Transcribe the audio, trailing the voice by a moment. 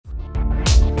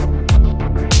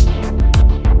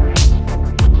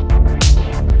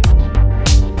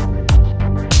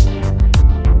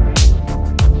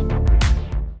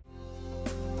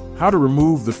How to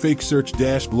remove the fake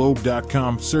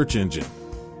search-globe.com search engine.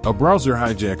 A browser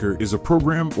hijacker is a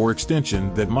program or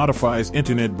extension that modifies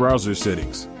internet browser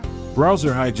settings.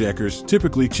 Browser hijackers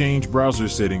typically change browser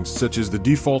settings such as the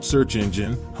default search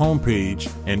engine, home page,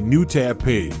 and new tab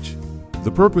page.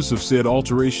 The purpose of said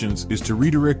alterations is to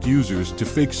redirect users to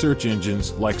fake search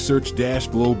engines like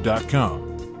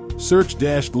search-globe.com.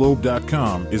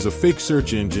 Search-globe.com is a fake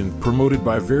search engine promoted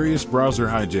by various browser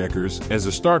hijackers as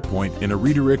a start point in a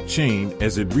redirect chain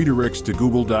as it redirects to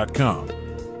google.com.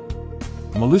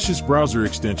 Malicious browser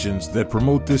extensions that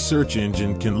promote this search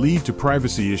engine can lead to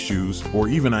privacy issues or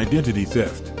even identity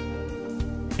theft.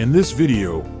 In this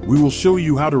video, we will show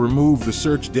you how to remove the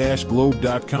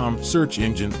search-globe.com search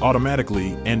engine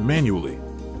automatically and manually.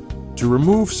 To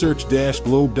remove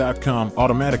search-globe.com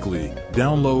automatically,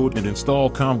 download and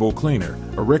install Combo Cleaner,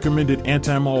 a recommended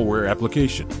anti-malware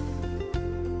application.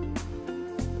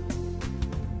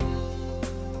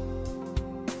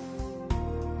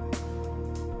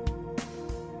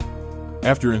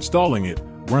 After installing it,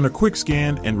 run a quick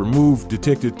scan and remove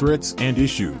detected threats and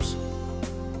issues.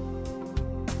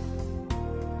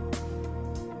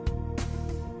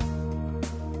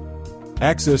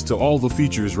 Access to all the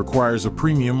features requires a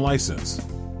premium license.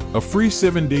 A free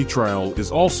 7-day trial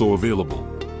is also available.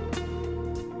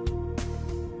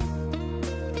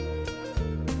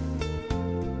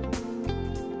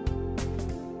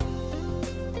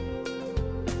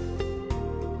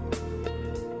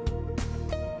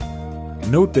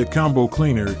 Note that Combo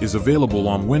Cleaner is available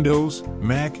on Windows,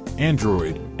 Mac,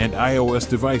 Android, and iOS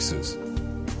devices.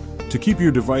 To keep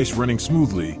your device running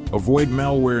smoothly, avoid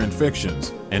malware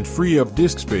infections, and free up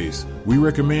disk space, we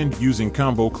recommend using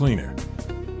Combo Cleaner.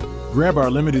 Grab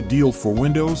our limited deal for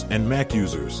Windows and Mac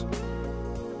users.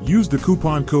 Use the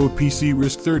coupon code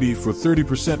PCRisk30 for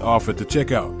 30% off at the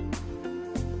checkout.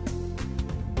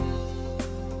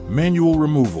 Manual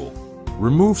removal.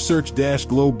 Remove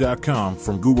search-globe.com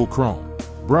from Google Chrome.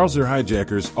 Browser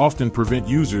hijackers often prevent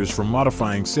users from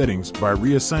modifying settings by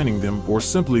reassigning them or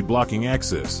simply blocking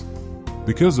access.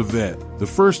 Because of that, the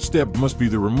first step must be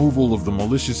the removal of the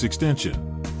malicious extension.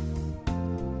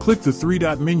 Click the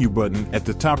three-dot menu button at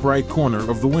the top right corner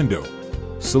of the window.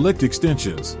 Select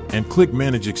Extensions and click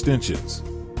Manage Extensions.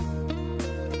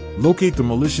 Locate the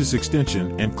malicious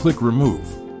extension and click Remove.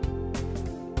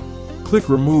 Click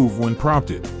Remove when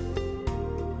prompted.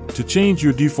 To change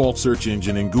your default search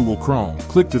engine in Google Chrome,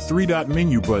 click the three-dot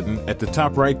menu button at the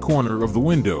top right corner of the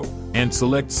window and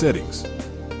select Settings.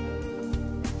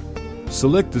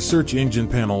 Select the Search Engine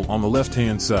panel on the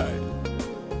left-hand side.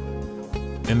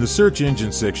 In the Search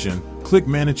Engine section, click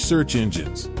Manage Search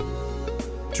Engines.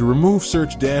 To remove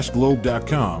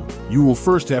search-globe.com, you will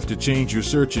first have to change your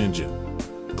search engine.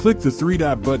 Click the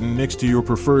three-dot button next to your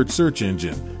preferred search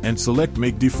engine and select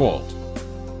Make Default.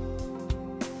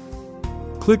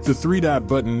 Click the three-dot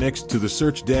button next to the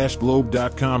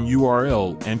search-globe.com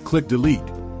URL and click Delete.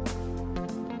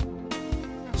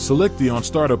 Select the On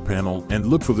Startup panel and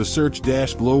look for the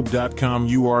search-globe.com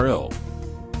URL.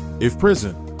 If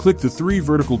present, click the three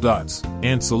vertical dots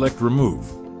and select Remove.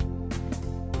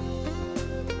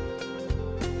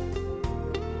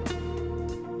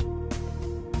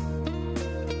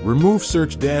 Remove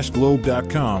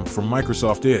search-globe.com from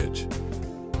Microsoft Edge.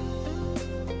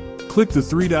 Click the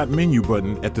three-dot menu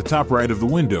button at the top right of the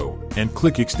window and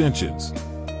click Extensions.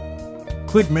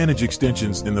 Click Manage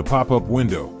Extensions in the pop-up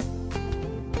window.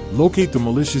 Locate the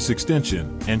malicious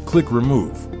extension and click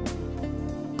Remove.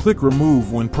 Click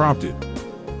Remove when prompted.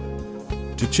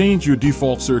 To change your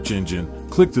default search engine,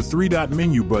 click the three-dot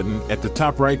menu button at the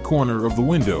top right corner of the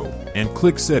window and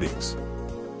click Settings.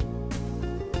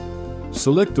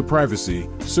 Select the Privacy,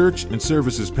 Search and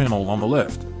Services panel on the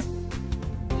left.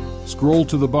 Scroll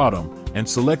to the bottom and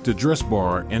select Address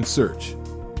Bar and Search.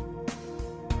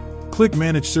 Click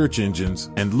Manage Search Engines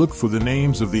and look for the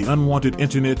names of the unwanted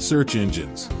internet search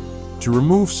engines. To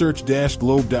remove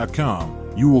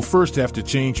search-globe.com, you will first have to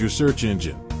change your search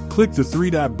engine. Click the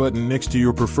three-dot button next to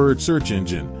your preferred search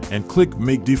engine and click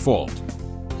Make Default.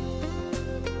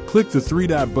 Click the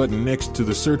three-dot button next to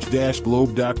the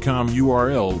search-globe.com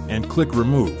URL and click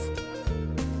Remove.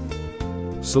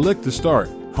 Select the Start,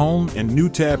 Home, and New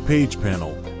Tab Page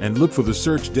panel and look for the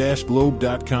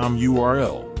search-globe.com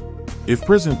URL. If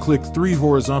present, click three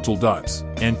horizontal dots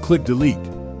and click Delete.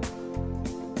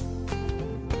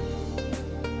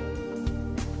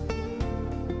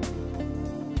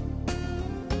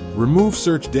 Remove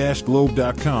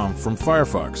search-globe.com from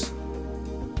Firefox.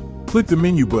 Click the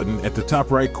menu button at the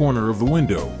top right corner of the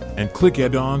window and click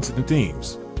Add-ons and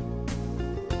Themes.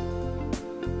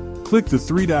 Click the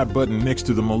three-dot button next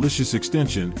to the malicious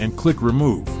extension and click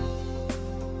Remove.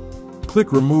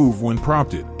 Click Remove when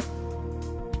prompted.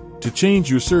 To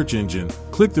change your search engine,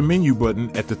 click the menu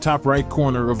button at the top right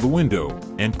corner of the window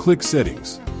and click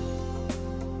Settings.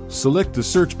 Select the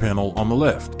search panel on the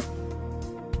left.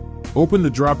 Open the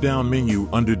drop-down menu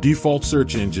under Default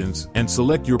Search Engines and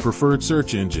select your preferred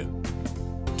search engine.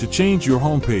 To change your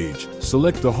home page,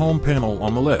 select the Home panel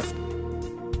on the left.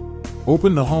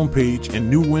 Open the Home page and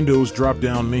New Windows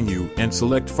drop-down menu and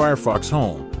select Firefox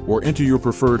Home, or enter your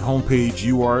preferred homepage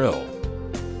URL.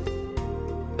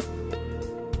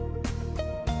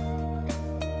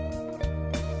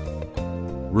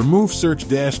 Remove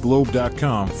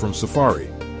search-globe.com from Safari.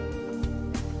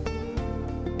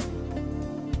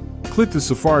 Click the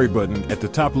Safari button at the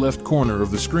top left corner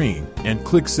of the screen and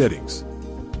click Settings.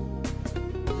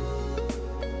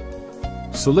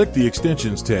 Select the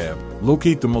Extensions tab,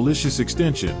 locate the malicious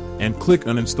extension, and click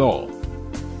Uninstall.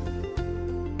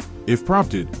 If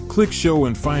prompted, click Show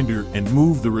in Finder and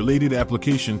move the related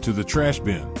application to the trash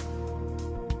bin.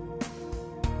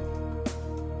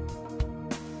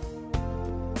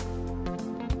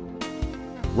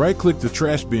 Right-click the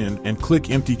trash bin and click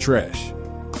Empty Trash.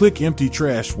 Click Empty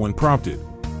Trash when prompted.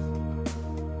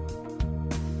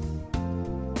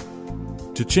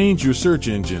 To change your search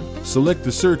engine, select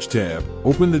the Search tab,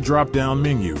 open the drop-down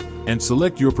menu, and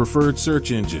select your preferred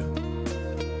search engine.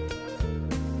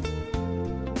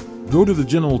 Go to the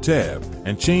General tab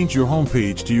and change your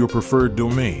homepage to your preferred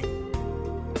domain.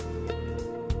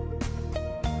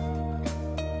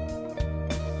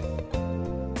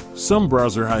 Some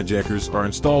browser hijackers are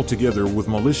installed together with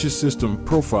malicious system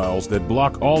profiles that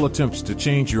block all attempts to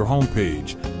change your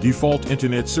homepage, default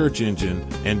internet search engine,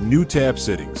 and new tab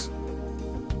settings.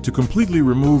 To completely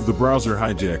remove the browser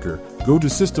hijacker, go to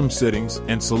System Settings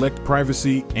and select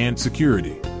Privacy and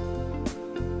Security.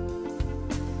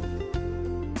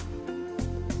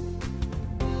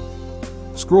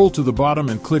 Scroll to the bottom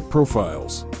and click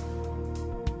Profiles.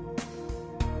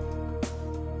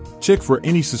 Check for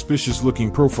any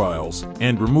suspicious-looking profiles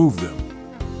and remove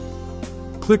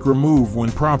them. Click Remove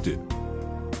when prompted.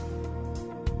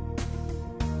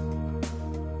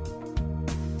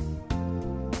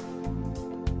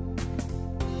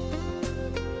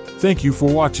 Thank you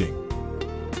for watching.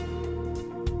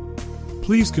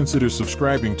 Please consider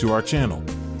subscribing to our channel.